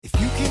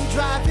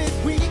drive it,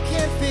 we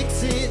can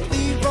fix it.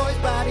 Leroy's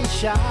Body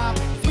Shop.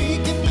 We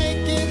can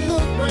make it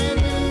look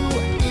brand new.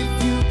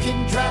 If you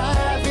can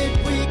drive it,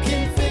 we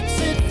can fix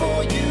it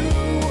for you.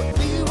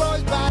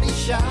 Leroy's Body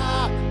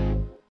Shop.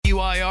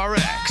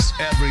 WIRX,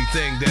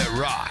 everything that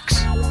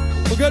rocks.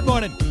 Well, good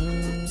morning.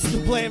 It's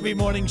the Plan B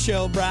Morning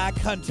Show. Brock,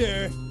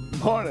 Hunter.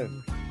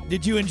 Morning.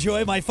 Did you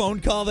enjoy my phone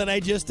call that I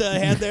just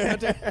had there,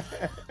 Hunter?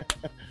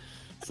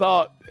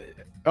 So,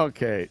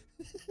 okay.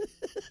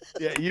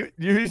 Yeah,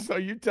 you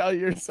tell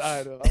your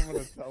side, and I'm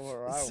going to tell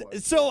where I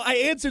was. So I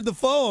answered the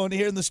phone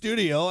here in the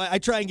studio. I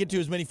try and get to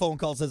as many phone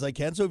calls as I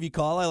can. So if you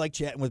call, I like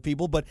chatting with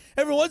people. But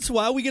every once in a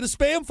while, we get a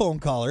spam phone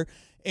caller.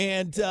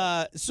 And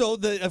so,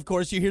 of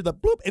course, you hear the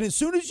bloop. And as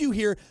soon as you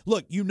hear,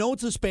 look, you know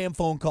it's a spam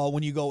phone call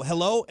when you go,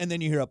 hello, and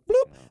then you hear a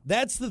bloop.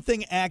 That's the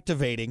thing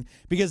activating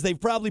because they've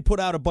probably put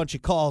out a bunch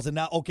of calls. And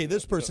now, okay,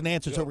 this person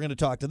answered, so we're going to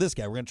talk to this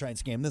guy. We're going to try and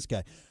scam this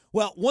guy.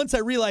 Well, once I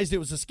realized it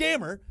was a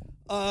scammer,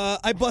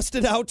 I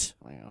busted out.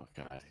 Oh,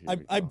 God.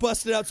 I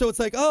busted out. So it's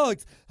like, oh,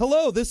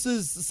 hello, this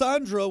is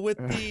Sandra with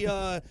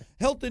the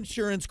Health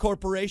Insurance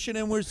Corporation,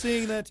 and we're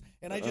seeing that.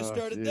 And I just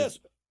started this.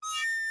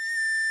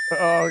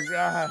 Oh,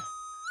 God.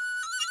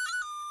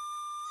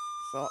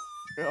 So,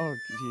 oh,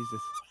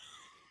 Jesus.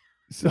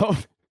 So,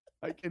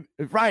 I can,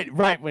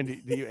 right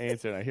when you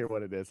answer and I hear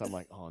what it is, I'm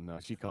like, oh, no,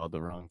 she called the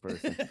wrong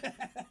person.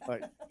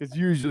 Like, because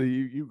usually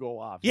you go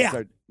off. You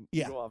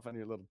go off on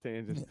your little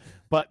tangents.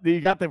 But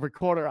you got the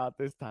recorder out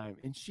this time,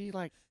 and she,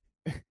 like,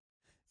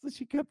 so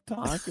she kept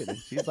talking, and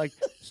she's like,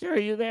 sure, are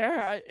you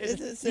there?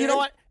 You know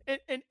what?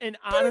 And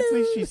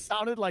honestly, she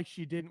sounded like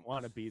she didn't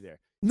want to be there.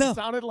 No. She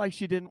sounded like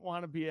she didn't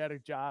want to be at her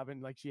job,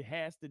 and like she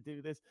has to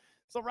do this.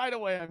 So right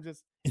away, I'm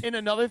just, and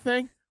another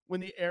thing, when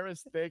the air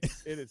is thick,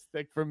 it is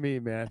thick for me,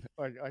 man.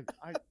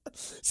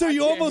 So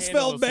you almost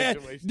felt bad.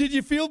 Did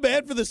you feel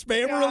bad for the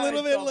spammer a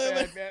little bit?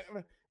 Bad,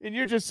 man. And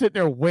you're just sitting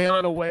there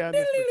wailing away on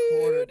this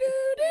recorder.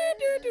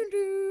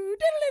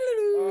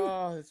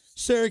 Oh,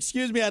 Sir,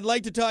 excuse me, I'd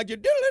like to talk to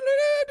you.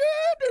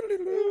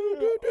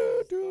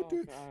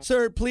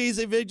 Sir, please,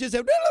 if you just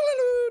have.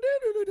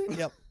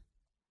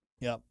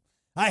 Yep.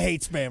 I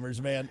hate spammers,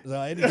 man. So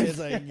any chance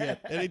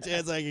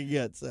I can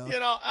get. So you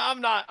know,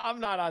 I'm not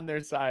on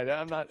their side.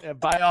 I'm not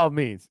by all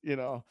means, you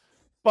know.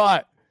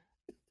 But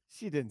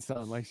she didn't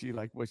sound like she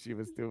liked what she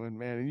was doing,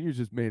 man, and you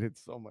just made it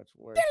so much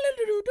worse.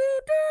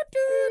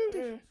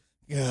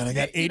 God, I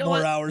got 8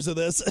 more hours of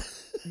this.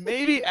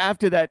 Maybe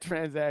after that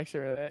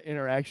transaction or that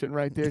interaction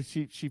right there,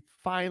 she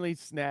finally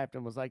snapped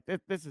and was like,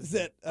 "This is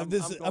it. I'm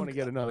going to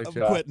get another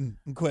job.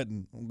 I'm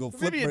quitting. I'm going to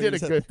flip." Maybe you did a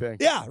good thing.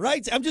 Yeah,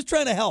 right. I'm just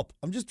trying to help.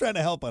 on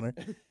her.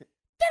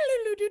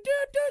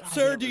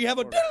 Sir, do you have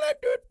a?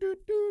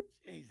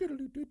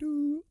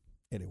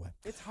 Anyway,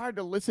 it's hard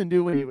to listen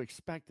to when you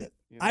expect it.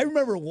 You know? I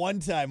remember one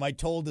time I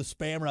told the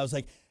spammer, I was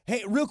like,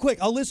 hey, real quick,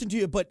 I'll listen to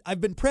you, but I've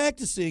been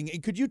practicing,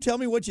 and could you tell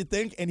me what you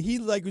think? And he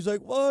was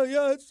like, well,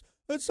 yeah,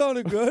 that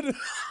sounded good.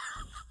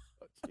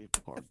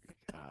 Poor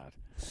God.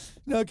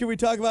 Now, can we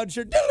talk about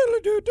insurance?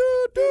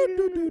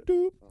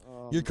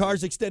 Your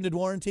car's extended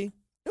warranty?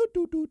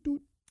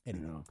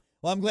 Anyway.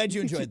 Well, I'm glad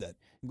you enjoyed that.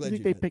 I'm glad you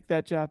think they picked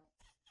that job?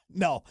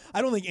 No,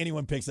 I don't think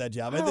anyone picks that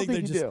job. I think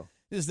they're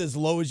just as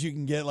low as you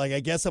can get. Like,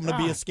 I guess I'm going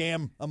to be a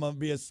scam. I'm going to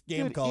be a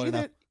scam caller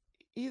now.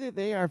 Either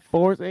they are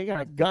forced, they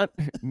got a gun,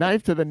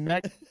 knife to the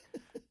neck,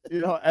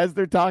 you know, as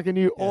they're talking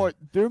to you, or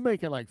they're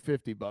making like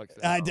 $50.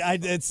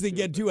 It's to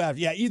get too after.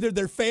 Yeah, either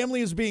their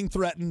family is being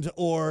threatened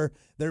or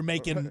they're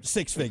making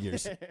 6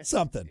 figures.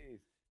 Something.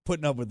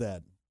 Putting up with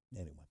that.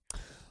 Anyway.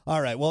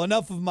 All right. Well,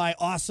 enough of my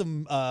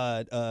awesome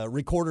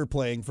recorder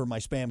playing for my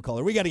spam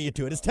caller. We got to get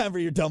to it. It's time for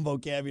your dumb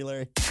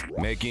vocabulary.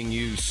 Making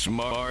you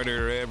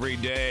smarter every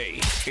day.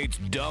 It's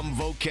Dumb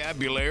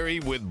Vocabulary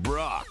with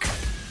Brock.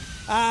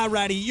 All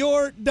righty.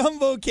 Your dumb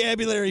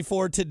vocabulary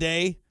for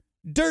today,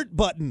 dirt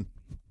button.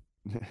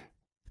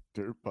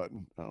 Dirt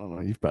button. I don't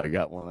know. You've probably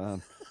got one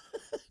on.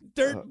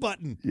 Dirt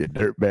button. You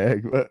dirt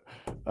bag. But,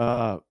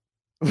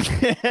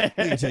 Look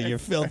at you. You're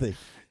filthy.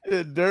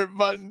 The dirt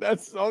button,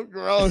 that's so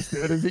gross,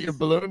 dude. Is it your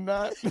balloon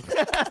knot? You're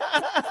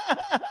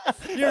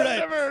I've right.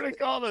 never heard it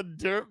called a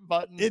dirt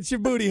button. It's your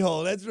booty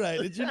hole. That's right.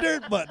 It's your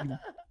dirt button.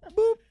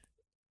 Boop.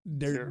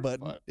 Dirt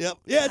button. Yep.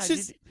 Yeah, it's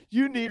just.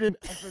 You need an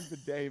effort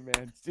today,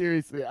 man.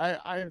 Seriously.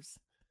 I am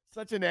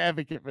such an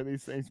advocate for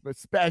these things, but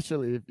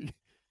especially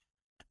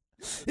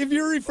if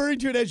you're referring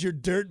to it as your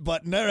dirt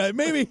button, all right,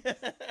 maybe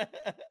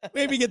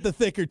get the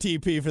thicker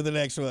TP for the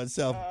next one.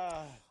 So.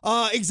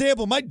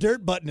 Example, my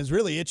dirt button is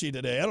really itchy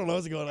today. I don't know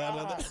what's going on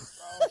with it.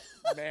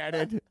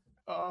 Matted.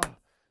 Oh,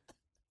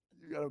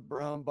 you got a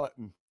brown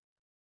button.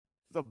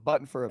 It's a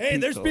button for a Hey,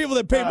 there's people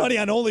that pay money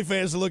on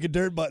OnlyFans to look at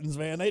dirt buttons,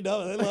 man. They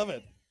know. They love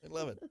it. They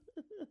love it.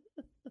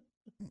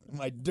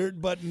 My dirt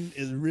button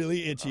is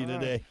really itchy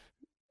today.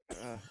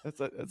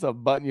 It's a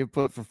button you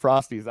put for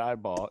Frosty's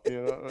eyeball,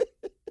 you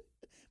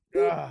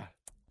know.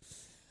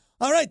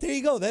 All right, there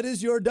you go. That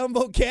is your dumb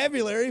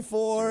vocabulary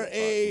for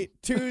a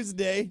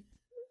Tuesday.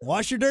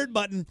 Wash your dirt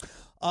button.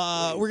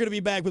 We're going to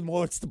be back with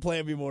more. It's the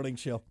Plan B Morning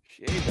Show.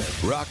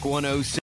 Rock 106.